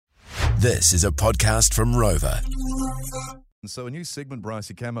This is a podcast from Rover. So a new segment, Bryce,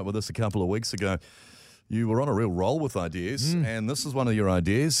 you came up with this a couple of weeks ago. You were on a real roll with ideas, and this is one of your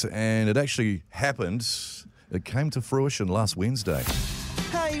ideas, and it actually happened. It came to fruition last Wednesday.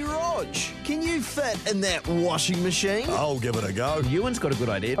 Hey, Rog, can you fit in that washing machine? I'll give it a go. Ewan's got a good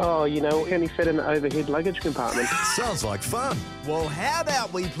idea. Oh, can he fit in the overhead luggage compartment? Sounds like fun. Well, how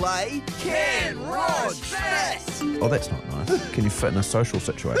about we play Can Rog Fit? Oh, that's not nice. Can you fit in a social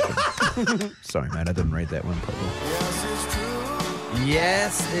situation? Sorry, mate, I didn't read that one properly.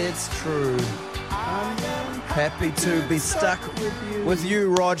 Yes, it's true. I'm happy to be stuck with you,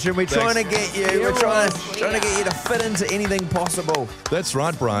 Rog, and we're trying to get you. We're trying to get you to fit into anything possible. That's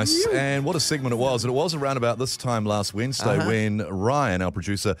right, Bryce. And what a segment it was. And it was around about this time last Wednesday when Ryan, our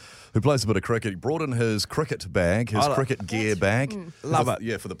producer, who plays a bit of cricket, brought in his cricket bag, his cricket gear bag. Love it.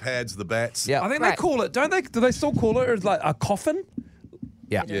 Yeah, for the pads, the bats. Yeah. I think they call it, don't they? Do they still call it as like a coffin?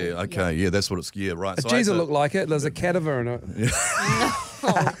 Yeah. Yeah, okay. Yeah, that's what it's, yeah, right. So Geez, it looked like it. There's a cadaver in it.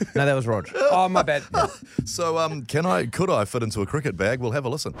 No, that was Rog. Oh, my bad. So, could I fit into a cricket bag? We'll have a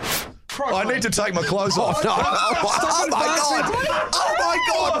listen. I need to take my clothes off. No. Oh my God! Oh my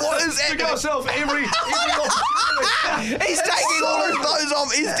God! What is that? Yourself every He's taking all his clothes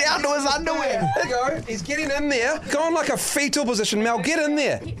off. He's down to his underwear. There you go. He's getting in there. Go in like a fetal position, Mel. Get in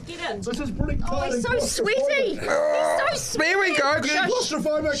there. Get in. This is pretty tight. Oh, he's so sweaty. He's so sweaty. There we go.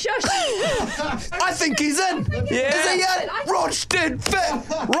 Shush. I think he's in. Yeah. Is he in? Rog did fit.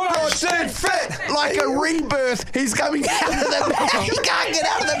 Rog did fit. Like a rebirth. He's coming out of the bag. He can't get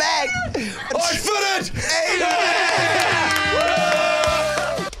out of the bag. I fitted!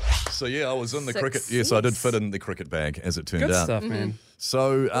 So yeah, I was in the cricket. Yes, I did fit in the cricket bag, as it turned Good out. stuff, man.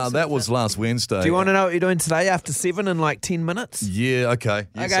 So that was last Wednesday. Do you want to know what you're doing today after 7 in like 10 minutes? Yeah, okay.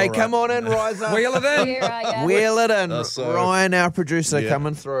 Yes, Okay, all come right. on in, rise up. Wheel it in. Here I am. Wheel it in. So- Ryan, our producer,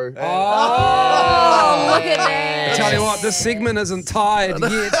 coming through. Oh, look at that. I tell you what, this segment isn't tired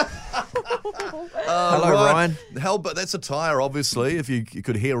yet. Hello, Ryan. But that's a tyre, obviously. If you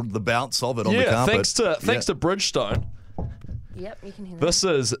could hear the bounce of it on the carpet. Thanks to Bridgestone. Yep, you can hear that. This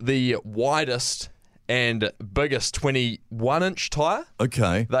is the widest and biggest 21-inch tyre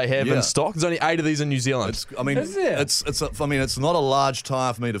Okay. they have in stock. There's only 8 of these in New Zealand. Is there? It's not a large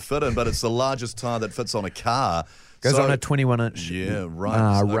tyre for me to fit in, but it's the largest tyre that fits on a car. Goes So- on a 21-inch. Yeah,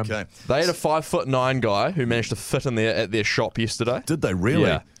 right. rim. Okay. They had a 5'9" guy who managed to fit in there at their shop yesterday. Did they really?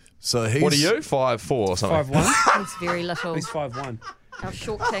 Yeah. So he's. What are you? 5'4" or something? 5'1". He's very little. He's 5'1". Our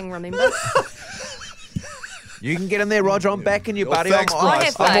short king, remember? You can get in there, Roger. I'm backing you, buddy. thanks, Bryce. I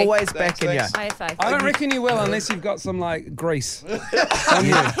have I'm faith. always backing you. I have faith. I don't reckon you will unless you've got some like grease on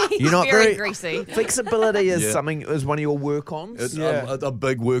you. You're not very very greasy. Flexibility is one of your work-ons. It's a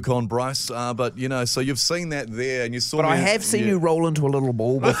big work on, Bryce. But, so you've seen that there, and you saw But me. I have seen you roll into a little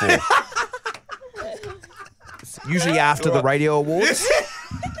ball before. Usually after the radio awards.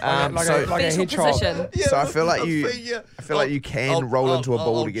 Like a Fetal hedgehog. position. So I feel like you can roll into a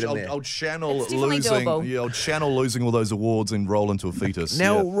ball to get in there. I'll channel It's definitely doable. I'll channel losing all those awards and roll into a fetus.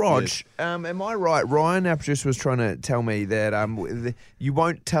 Now, Yeah. Rog, Yes. am I right? Ryan, our producer, was trying to tell me that you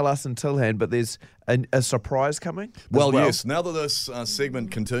won't tell us until hand, but there's a surprise coming. Well, yes. Now that this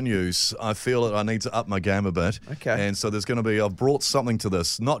segment continues, I feel that I need to up my game a bit. Okay. And so there's going to be, I've brought something to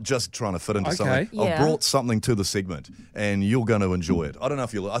this, not just trying to fit into Okay. something. Yeah. I've brought something to the segment, and you're going to enjoy it. I don't know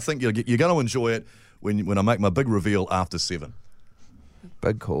if I think you're going to enjoy it when I make my big reveal after 7.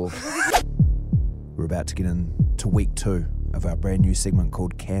 Big call. We're about to get into week 2 of our brand new segment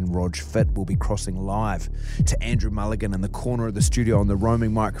called Can Rog Fit. We'll be crossing live to Andrew Mulligan in the corner of the studio on the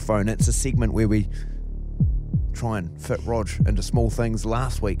roaming microphone. It's a segment where we try and fit Rog into small things.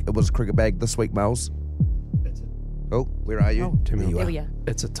 Last week it was a cricket bag. This week, Mels. Oh, where are you? There There we are.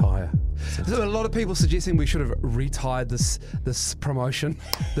 It's a tyre. So a lot of people suggesting we should have retired this promotion,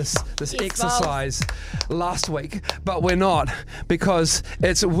 this exercise last week, but we're not because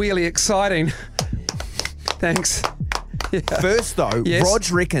it's really exciting. Thanks. Yeah. First, though, Yes. Rog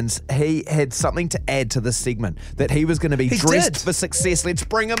reckons he had something to add to this segment, that he was going to be dressed did. for success. Let's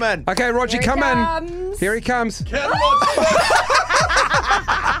bring him in. Okay, Roger, Here he come in. comes. Here he comes.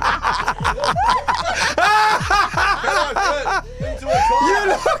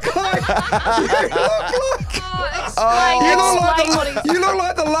 You look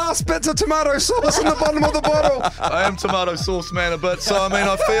like the last bits of tomato sauce in the bottom of the bottle. I am tomato sauce man a bit, so I mean,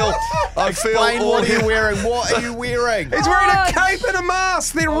 I feel Explain, all what are you here. wearing? What are you wearing? He's wearing a cape and a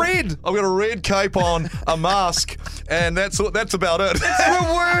mask. They're red. I've got a red cape on, a mask, And that's about it.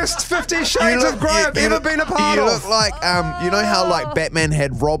 The worst 50 Shades of Grey I've ever been a part You of. look like, you know how like Batman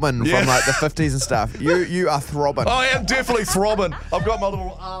had Robin Yeah. from like the 50s and stuff? You are throbbing. I am definitely throbbing. I've got my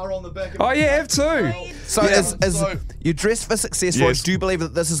little R on the back of Oh, my you have too. So, so- you dressed for success, Yes. Rog. Do you believe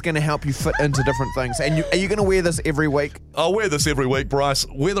that this is going to help you fit into different things? And are you going to wear this every week? I'll wear this every week, Bryce.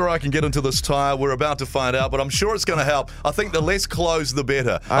 Whether I can get into this tyre, we're about to find out, but I'm sure it's going to help. I think the less clothes, the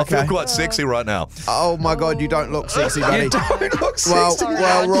better. I feel Okay. quite sexy right now. Oh my God, you don't look sexy, buddy. You don't look Well, sexy.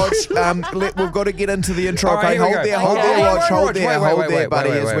 Rog, we've got to get into the intro. All right, Okay, here we hold go. there, hold Okay. there, Wait, Rog, wait, hold Rog, there, wait, hold wait, there, wait, buddy,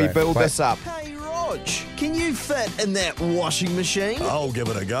 wait, as we wait, build wait. this up. Hey, Rog, can you fit in that washing machine? I'll give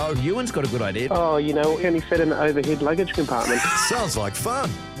it a go. Ewan's got a good idea. Oh, can he fit in the overhead luggage compartment? Sounds like fun.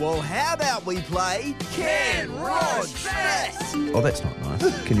 Well, how about we play Can Rog Fit? Oh, that's not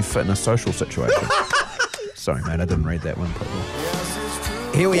nice. Can you fit in a social situation? Sorry, mate, I didn't read that one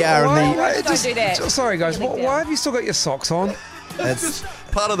properly. Here we are in the... Don't do that. Sorry, guys. Get it down. Why have you still got your socks on? It's,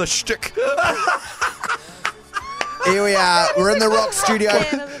 Part of the shtick. here we are. We're in the Rock studio.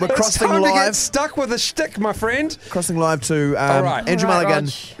 We're It's crossing time to get live. stuck with a shtick, my friend. Crossing live to All right. Andrew All right, Mulligan.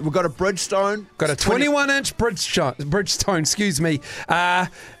 Rog. We've got a Bridgestone. Got a 21-inch Bridgestone, excuse me.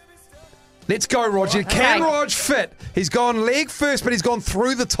 Let's go, Roger. Can Okay. Rog fit? He's gone leg first, but he's gone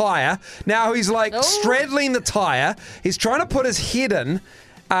through the tyre. Now he's like Ooh. straddling the tyre. He's trying to put his head in,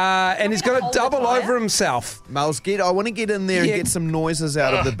 and he's gonna got to hold the double tyre? over himself. Miles, I want to get in there Yeah. and get some noises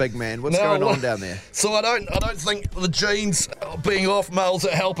out of the big man. What's No, going well- on down there? So I don't think the jeans being off males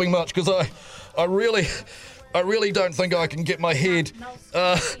are helping much because I really don't think I can get my head.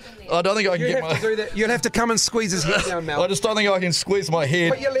 I don't think I can You get have to do that. You'll have to come and squeeze his head down, Mel. I just don't think I can squeeze my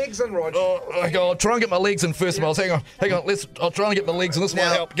head. Put your legs in, Rog. I'll try and get my legs in first, Miles. Hang on. I'll try and get my legs in. This might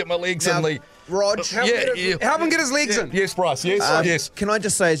Now- help get my legs now, in the. Rog, Help him get his legs in. Yes, Bryce. Yes, yes. Can I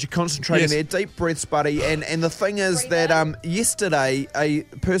just say, as you're concentrating Yes. there, deep breaths, buddy. And the thing is that yesterday, a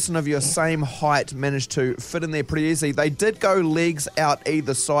person of your same height managed to fit in there pretty easy. They did go legs out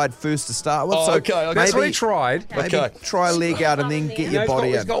either side first to start with. Oh, so okay, okay. That's what he maybe, tried. maybe Okay. try a leg out and then get your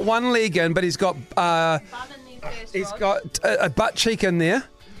body He's in. got one leg in, but he's got a butt cheek in there.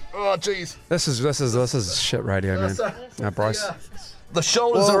 Oh, jeez. This is shit radio, man. Now, Bryce. The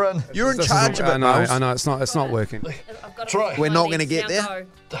shoulders are in. You're in This charge is, of it, I know, Miles. it's not working. Try. We're not going to get there.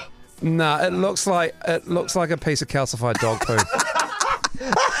 Nah, it looks like a piece of calcified dog poo.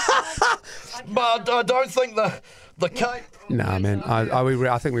 But I don't think the cape. Nah, man.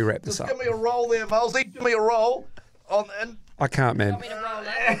 I think we wrap this Just up. give me a roll there, Miles. Give me a roll. And I can't, man.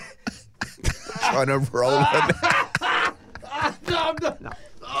 Trying to roll it.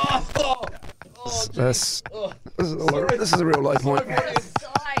 This is a real low point.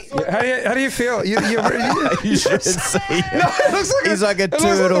 How do you feel? You should see him. it looks like He's like a it looks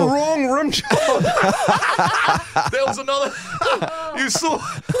like the turtle. wrong rim job. there was another. You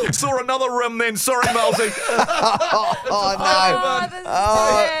saw another rim then. Sorry, Milesy. Oh, no.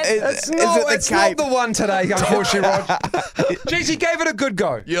 Oh, It's is it the it's cape? not the one today, unfortunately, Rog. Jeez, he gave it a good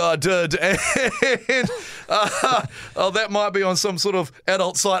go. Yeah, I did. And that might be on some sort of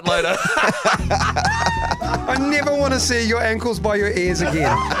adult site later. I never want to see your ankles by your ears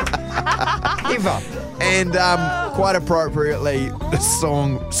again. Ever. And quite appropriately, the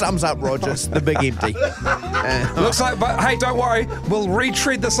song sums up Rogers, The Big Empty. Looks like, but hey, don't worry. We'll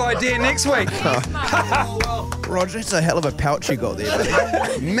retread this idea next week. Roger, it's a hell of a pouch you got there,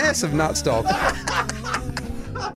 buddy. Massive nuts, dog.